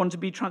invites everyone to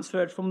be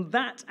transferred from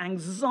that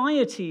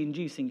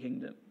anxiety-inducing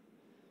kingdom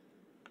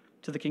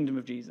to the kingdom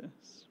of Jesus.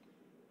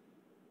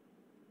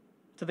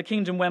 To the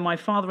kingdom where my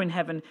Father in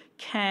heaven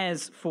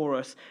cares for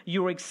us.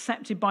 You're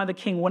accepted by the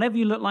King, whatever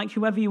you look like,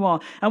 whoever you are.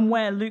 And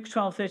where, Luke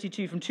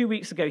 12:32 from 2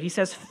 weeks ago, he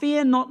says,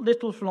 "Fear not,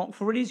 little flock,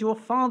 for it is your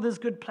Father's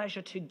good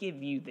pleasure to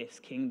give you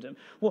this kingdom."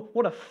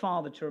 What a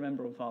father to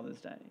remember on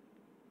Father's Day.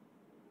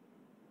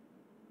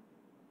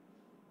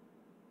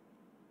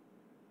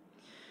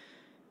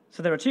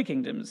 So there are 2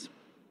 kingdoms.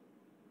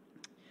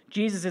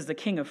 Jesus is the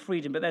king of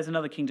freedom, but there's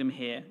another kingdom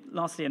here.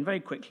 Lastly, and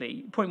very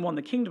quickly, point 1,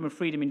 the kingdom of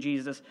freedom in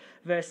Jesus,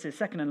 versus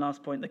second and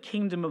last point, the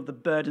kingdom of the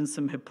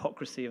burdensome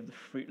hypocrisy of the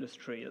fruitless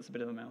tree. That's a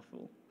bit of a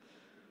mouthful.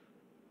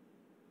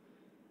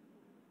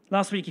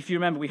 Last week, if you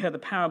remember, we heard the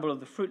parable of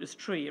the fruitless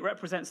tree. It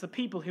represents the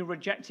people who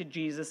rejected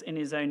Jesus in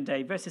his own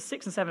day. Verses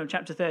 6 and 7 of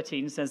chapter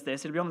 13 says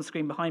this. It'll be on the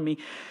screen behind me.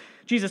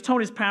 Jesus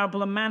told his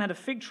parable. A man had a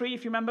fig tree,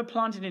 if you remember,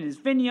 planted in his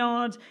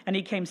vineyard, and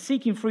he came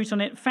seeking fruit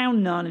on it,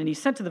 found none, and he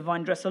said to the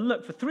vine dresser,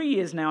 "Look, for 3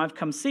 years now I've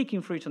come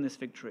seeking fruit on this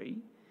fig tree,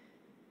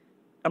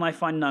 and I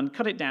find none.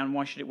 Cut it down.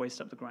 Why should it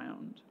waste up the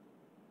ground?"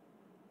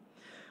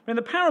 But in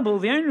the parable,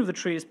 the owner of the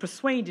tree is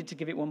persuaded to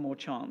give it one more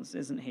chance,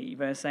 isn't he?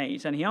 Verse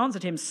 8, and he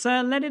answered him,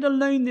 "Sir, let it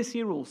alone this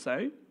year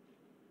also,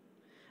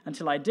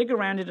 until I dig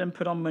around it and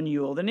put on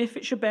manure. Then if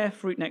it should bear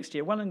fruit next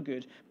year, well and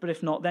good. But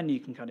if not, then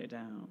you can cut it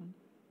down."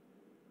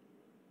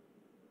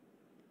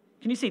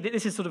 Can you see that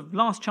this is sort of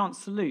last chance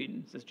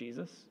saloon, says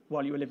Jesus,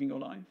 while you are living your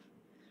life?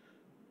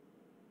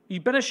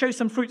 You better show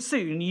some fruit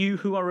soon, you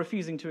who are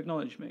refusing to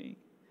acknowledge me.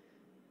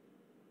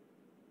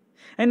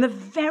 In the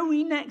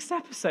very next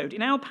episode,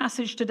 in our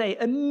passage today,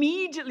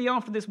 immediately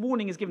after this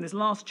warning is given, this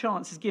last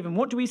chance is given,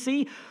 what do we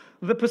see?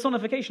 The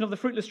personification of the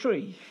fruitless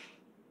tree.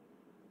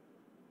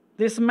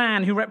 This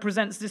man who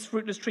represents this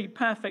fruitless tree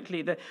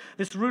perfectly,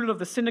 this ruler of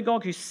the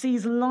synagogue who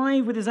sees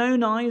live with his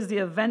own eyes the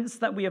events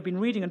that we have been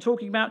reading and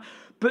talking about,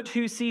 but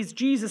who sees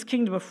Jesus'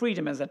 kingdom of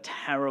freedom as a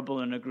terrible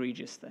and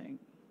egregious thing.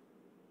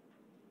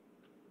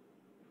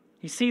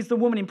 He sees the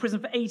woman in prison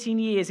for 18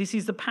 years. He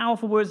sees the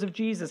powerful words of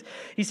Jesus.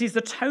 He sees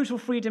the total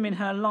freedom in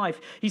her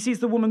life. He sees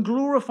the woman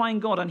glorifying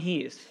God, and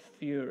he is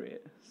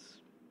furious.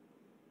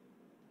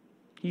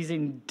 He's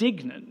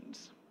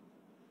indignant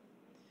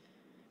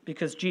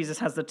because Jesus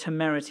has the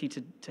temerity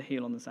to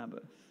heal on the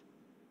Sabbath.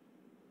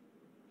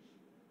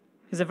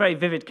 He's a very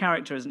vivid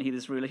character, isn't he,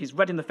 this ruler? He's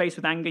red in the face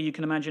with anger, you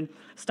can imagine,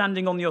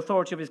 standing on the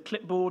authority of his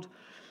clipboard.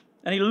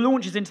 And he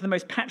launches into the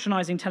most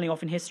patronizing telling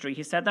off in history.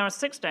 He said, there are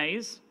 6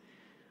 days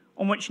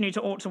on which you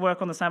ought to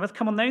work on the Sabbath.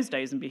 Come on those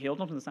days and be healed,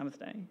 not on the Sabbath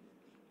day.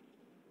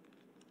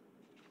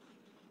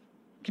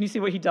 Can you see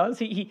what he does?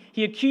 He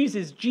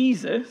accuses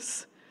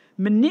Jesus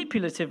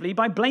manipulatively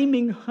by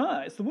blaming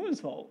her. It's the woman's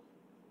fault.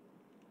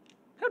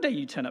 How dare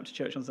you turn up to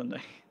church on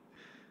Sunday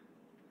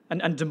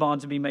and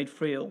demand to be made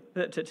free,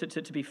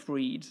 to be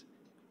freed?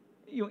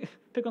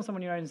 Pick on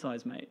someone your own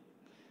size, mate.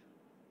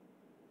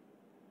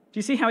 Do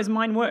you see how his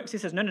mind works? He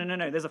says, no,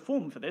 there's a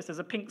form for this. There's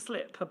a pink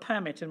slip, a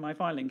permit in my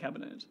filing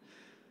cabinet,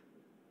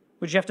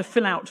 which you have to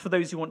fill out for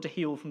those who want to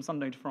heal from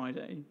Sunday to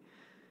Friday.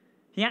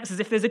 He acts as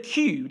if there's a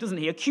queue, doesn't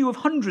he? A queue of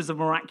hundreds of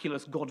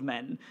miraculous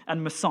God-men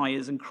and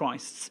Messiahs and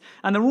Christs.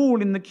 And they're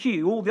all in the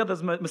queue, all the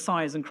others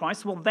Messiahs and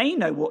Christs. Well, they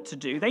know what to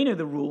do. They know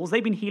the rules.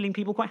 They've been healing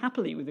people quite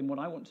happily within what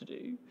I want to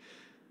do.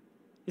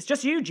 It's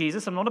just you,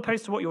 Jesus. I'm not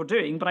opposed to what you're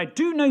doing, but I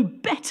do know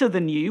better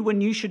than you when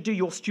you should do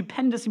your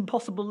stupendous,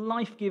 impossible,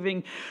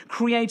 life-giving,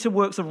 creator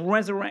works of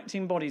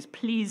resurrecting bodies.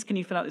 Please, can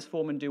you fill out this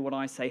form and do what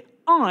I say?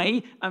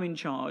 I am in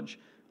charge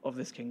of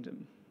this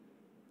kingdom.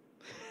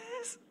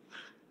 It's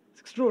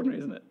extraordinary,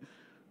 isn't it?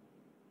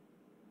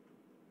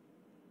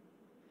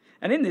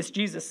 And in this,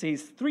 Jesus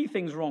sees 3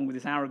 things wrong with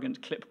this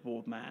arrogant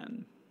clipboard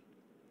man.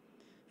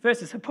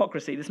 First is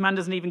hypocrisy. This man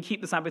doesn't even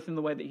keep the Sabbath in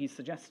the way that he's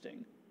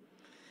suggesting.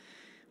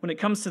 When it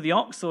comes to the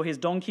ox or his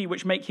donkey,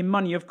 which make him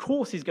money, of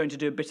course he's going to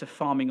do a bit of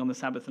farming on the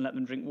Sabbath and let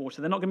them drink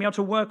water. They're not going to be able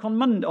to work on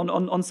Monday,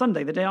 on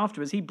Sunday, the day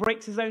afterwards. He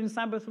breaks his own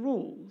Sabbath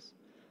rules.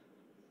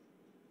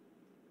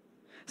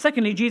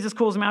 Secondly, Jesus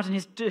calls him out in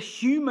his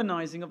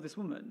dehumanizing of this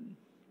woman.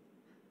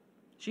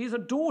 She is a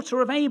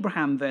daughter of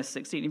Abraham, verse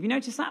 16. Have you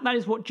noticed that? That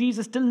is what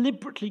Jesus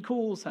deliberately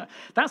calls her.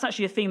 That's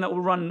actually a theme that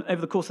will run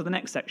over the course of the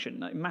next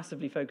section. It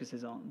massively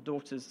focuses on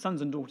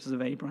sons and daughters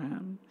of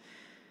Abraham.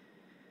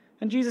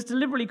 And Jesus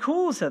deliberately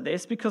calls her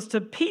this because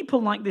to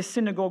people like this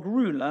synagogue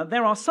ruler,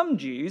 there are some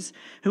Jews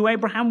who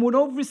Abraham would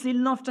obviously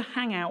love to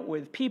hang out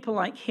with. People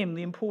like him,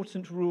 the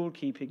important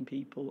rule-keeping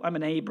people. I'm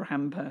an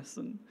Abraham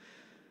person.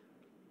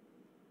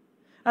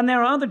 And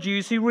there are other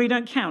Jews who really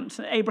don't count.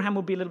 Abraham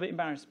would be a little bit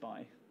embarrassed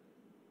by.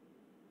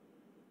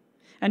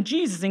 And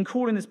Jesus, in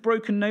calling this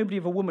broken nobody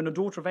of a woman a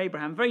daughter of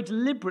Abraham, very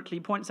deliberately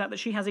points out that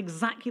she has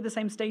exactly the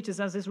same status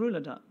as this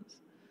ruler does.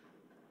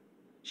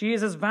 She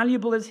is as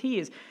valuable as he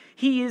is.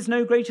 He is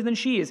no greater than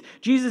she is.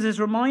 Jesus is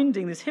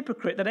reminding this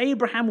hypocrite that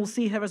Abraham will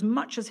see her as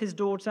much as his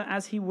daughter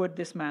as he would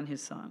this man,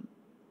 his son.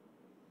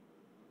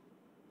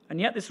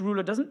 And yet this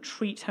ruler doesn't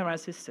treat her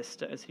as his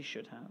sister as he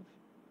should have.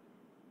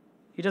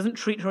 He doesn't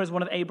treat her as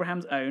one of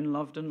Abraham's own,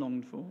 loved and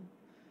longed for.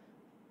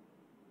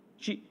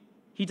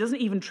 He doesn't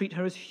even treat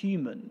her as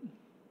human.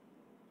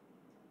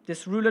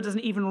 This ruler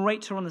doesn't even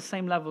rate her on the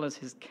same level as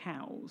his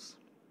cows.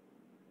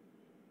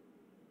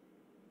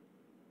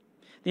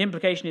 The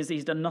implication is that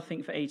he's done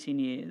nothing for 18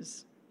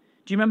 years.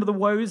 Do you remember the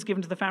woes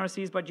given to the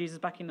Pharisees by Jesus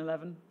back in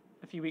 11,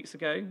 a few weeks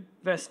ago?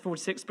 Verse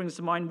 46 brings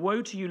to mind,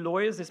 woe to you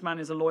lawyers, this man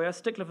is a lawyer,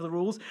 stickler for the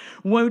rules.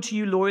 Woe to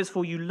you lawyers,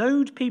 for you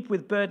load people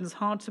with burdens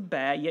hard to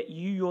bear, yet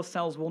you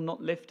yourselves will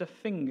not lift a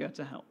finger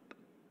to help.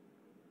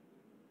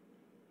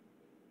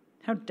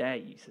 How dare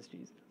you, says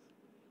Jesus.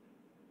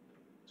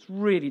 It's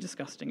really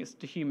disgusting. It's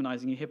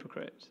dehumanizing, you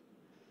hypocrite.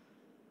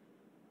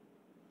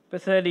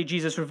 But thirdly,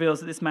 Jesus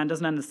reveals that this man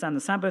doesn't understand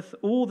the Sabbath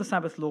or the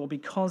Sabbath law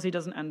because he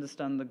doesn't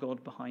understand the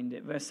God behind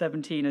it. Verse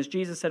 17, as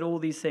Jesus said all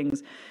these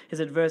things, his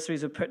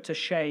adversaries were put to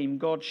shame.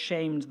 God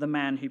shamed the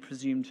man who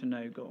presumed to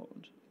know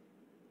God.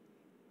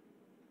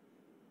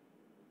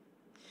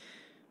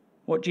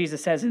 What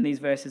Jesus says in these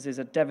verses is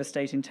a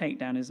devastating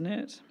takedown, isn't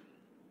it?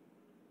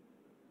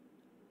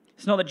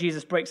 It's not that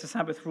Jesus breaks the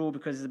Sabbath rule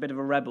because he's a bit of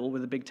a rebel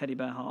with a big teddy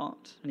bear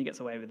heart and he gets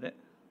away with it.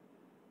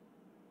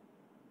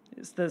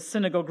 It's the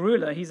synagogue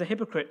ruler. He's a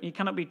hypocrite. He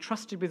cannot be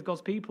trusted with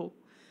God's people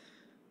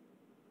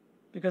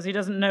because he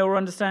doesn't know or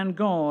understand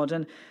God.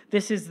 And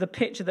this is the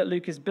picture that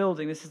Luke is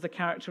building. This is the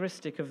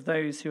characteristic of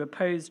those who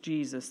oppose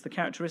Jesus, the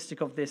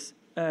characteristic of this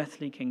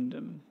earthly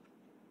kingdom.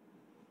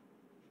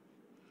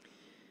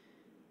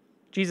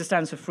 Jesus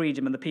stands for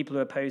freedom, and the people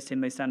who opposed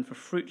him, they stand for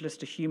fruitless,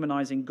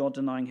 dehumanizing,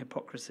 God-denying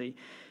hypocrisy,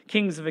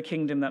 kings of a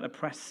kingdom that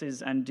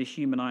oppresses and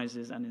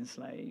dehumanizes and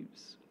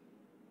enslaves.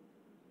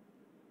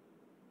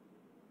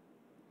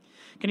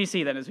 Can you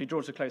see then, as we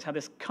draw to a close, how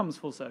this comes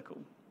full circle?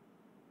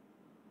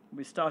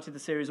 We started the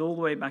series all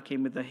the way back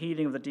in with the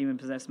healing of the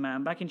demon-possessed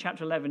man. Back in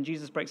chapter 11,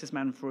 Jesus breaks this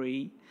man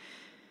free.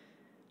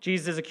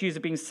 Jesus is accused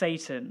of being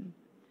Satan.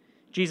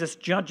 Jesus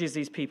judges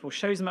these people,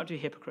 shows them up to be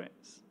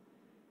hypocrites.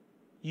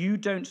 You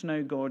don't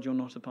know God, you're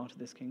not a part of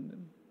this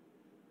kingdom.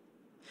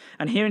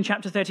 And here in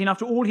chapter 13,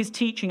 after all his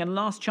teaching and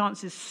last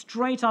chances,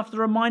 straight after the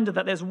reminder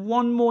that there's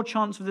one more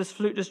chance for this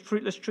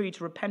fruitless tree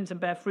to repent and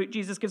bear fruit,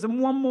 Jesus gives them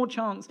one more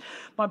chance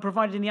by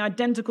providing the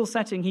identical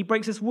setting. He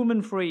breaks this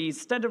woman free.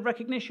 Instead of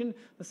recognition,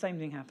 the same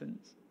thing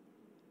happens.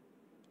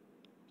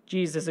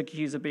 Jesus is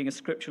accused of being a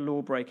scripture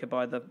lawbreaker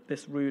by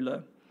this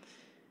ruler.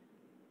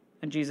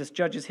 And Jesus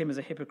judges him as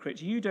a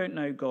hypocrite. You don't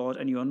know God,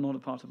 and you are not a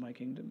part of my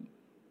kingdom.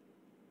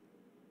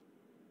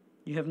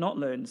 You have not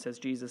learned, says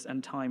Jesus,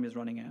 and time is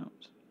running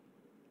out.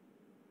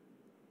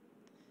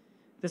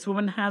 This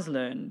woman has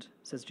learned,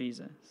 says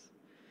Jesus.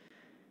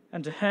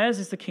 And to hers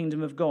is the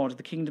kingdom of God,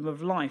 the kingdom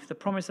of life, the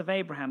promise of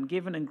Abraham,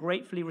 given and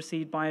gratefully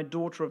received by a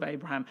daughter of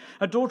Abraham.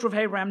 A daughter of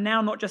Abraham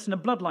now not just in a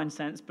bloodline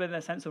sense, but in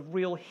a sense of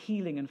real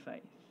healing and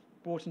faith,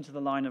 brought into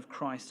the line of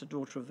Christ, a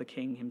daughter of the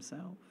King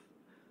himself.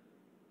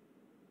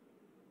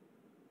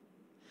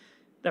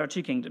 There are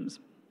two kingdoms.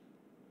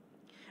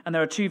 And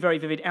there are two very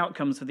vivid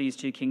outcomes for these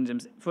two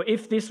kingdoms. For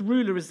if this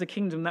ruler is the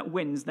kingdom that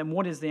wins, then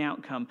what is the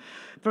outcome?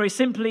 Very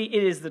simply,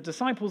 it is the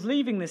disciples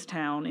leaving this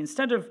town.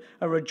 Instead of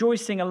a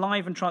rejoicing,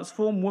 alive and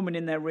transformed woman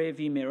in their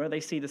rearview mirror, they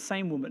see the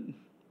same woman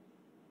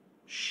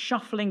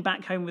shuffling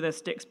back home with her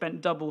stick,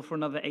 spent double for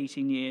another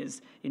 18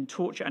 years in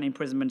torture and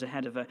imprisonment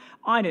ahead of her.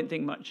 I don't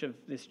think much of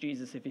this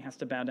Jesus if he has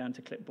to bow down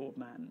to clipboard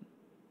man.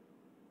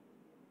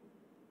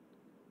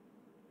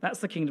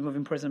 That's the kingdom of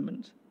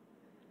imprisonment,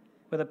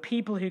 where the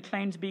people who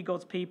claim to be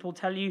God's people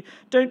tell you,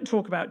 don't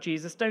talk about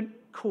Jesus, don't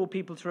call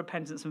people to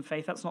repentance and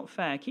faith, that's not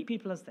fair. Keep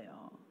people as they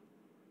are.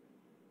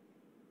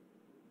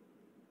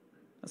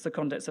 That's the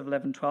context of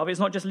 11:12. It's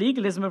not just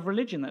legalism of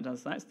religion that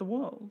does that, it's the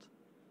world.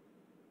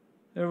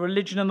 The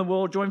religion and the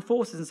world join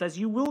forces and says,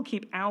 you will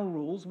keep our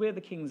rules, we're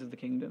the kings of the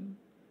kingdom.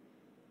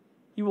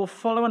 You will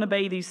follow and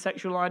obey these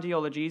sexual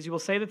ideologies, you will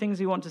say the things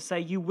you want to say,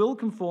 you will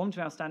conform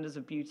to our standards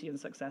of beauty and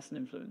success and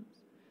influence.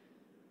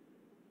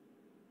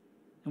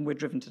 And we're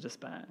driven to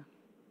despair.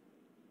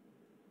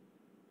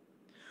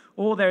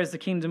 Or there is the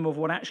kingdom of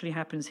what actually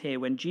happens here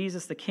when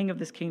Jesus, the king of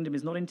this kingdom,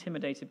 is not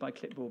intimidated by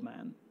clipboard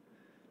man,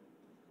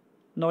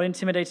 not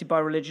intimidated by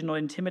religion, not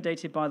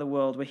intimidated by the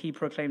world, where he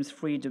proclaims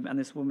freedom and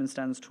this woman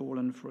stands tall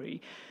and free.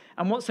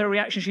 And what's her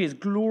reaction? She is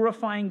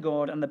glorifying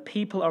God, and the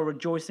people are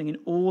rejoicing in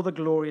all the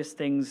glorious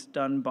things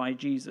done by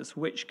Jesus.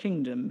 Which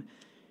kingdom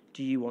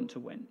do you want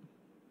to win?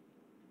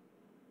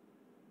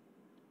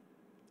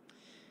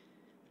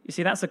 You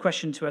see, that's a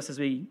question to us as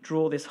we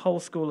draw this whole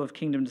school of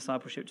kingdom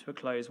discipleship to a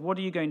close. What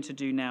are you going to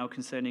do now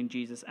concerning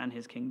Jesus and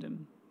his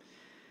kingdom?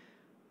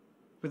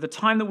 With the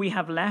time that we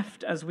have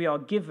left, as we are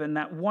given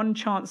that one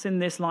chance in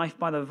this life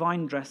by the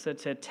vine dresser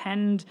to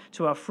tend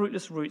to our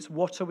fruitless roots,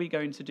 what are we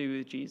going to do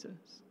with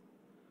Jesus?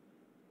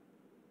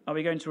 Are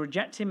we going to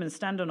reject him and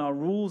stand on our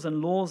rules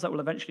and laws that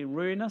will eventually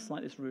ruin us,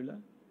 like this ruler?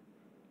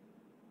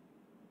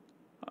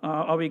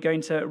 Are we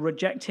going to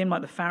reject him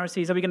like the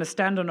Pharisees? Are we going to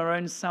stand on our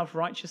own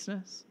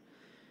self-righteousness,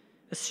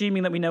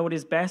 assuming that we know what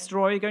is best? Or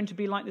are you going to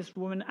be like this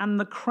woman and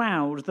the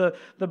crowd,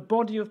 the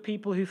body of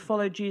people who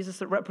follow Jesus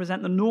that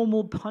represent the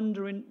normal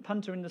punter in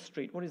the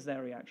street? What is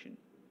their reaction?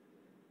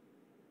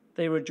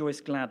 They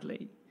rejoice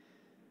gladly,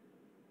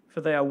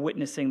 for they are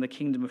witnessing the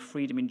kingdom of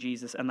freedom in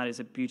Jesus, and that is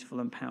a beautiful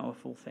and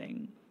powerful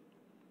thing.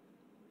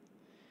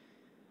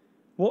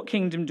 What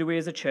kingdom do we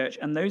as a church,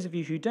 and those of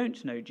you who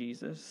don't know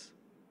Jesus,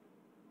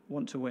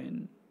 want to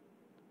win?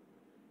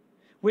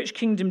 Which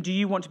kingdom do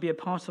you want to be a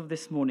part of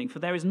this morning? For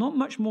there is not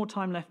much more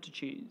time left to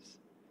choose.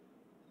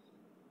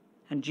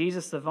 And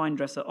Jesus, the vine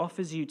dresser,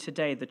 offers you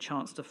today the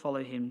chance to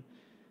follow him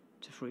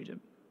to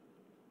freedom.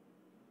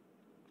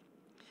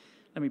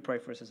 Let me pray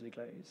for us as we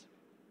close.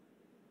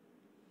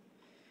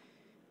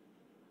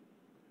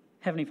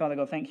 Heavenly Father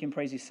God, thank you and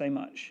praise you so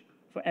much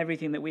for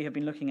everything that we have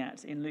been looking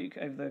at in Luke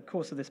over the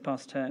course of this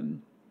past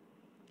term.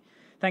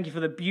 Thank you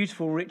for the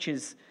beautiful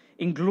riches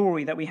in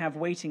glory that we have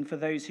waiting for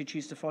those who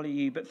choose to follow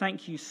you. But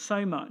thank you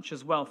so much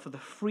as well for the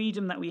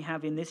freedom that we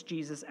have in this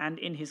Jesus and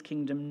in his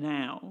kingdom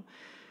now.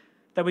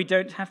 That we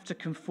don't have to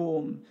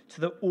conform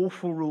to the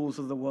awful rules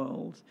of the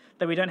world.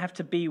 That we don't have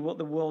to be what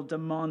the world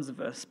demands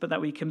of us, but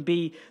that we can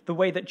be the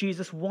way that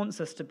Jesus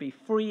wants us to be,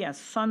 free as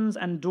sons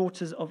and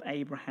daughters of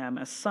Abraham,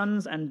 as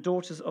sons and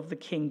daughters of the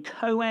King,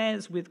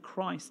 co-heirs with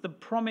Christ, the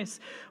promise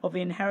of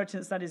the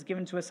inheritance that is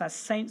given to us as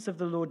saints of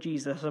the Lord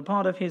Jesus, a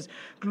part of his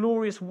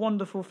glorious,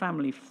 wonderful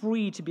family,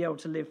 free to be able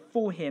to live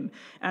for him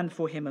and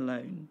for him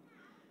alone.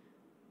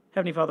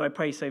 Heavenly Father, I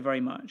pray so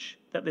very much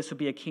that this would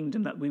be a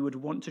kingdom that we would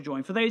want to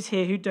join. For those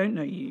here who don't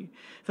know you,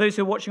 for those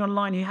who are watching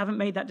online who haven't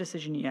made that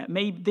decision yet,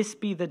 may this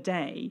be the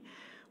day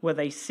where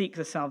they seek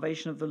the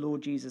salvation of the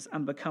Lord Jesus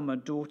and become a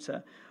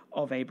daughter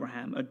of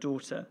Abraham, a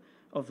daughter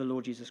of the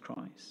Lord Jesus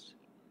Christ.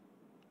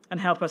 And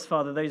help us,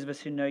 Father, those of us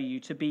who know you,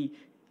 to be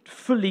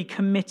fully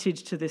committed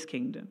to this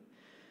kingdom,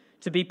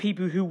 to be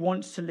people who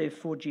want to live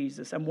for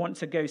Jesus and want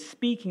to go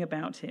speaking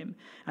about him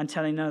and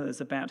telling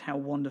others about how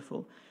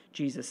wonderful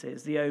Jesus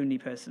is, the only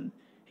person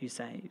who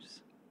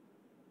saves.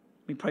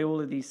 We pray all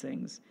of these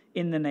things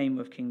in the name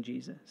of King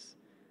Jesus.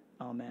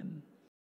 Amen.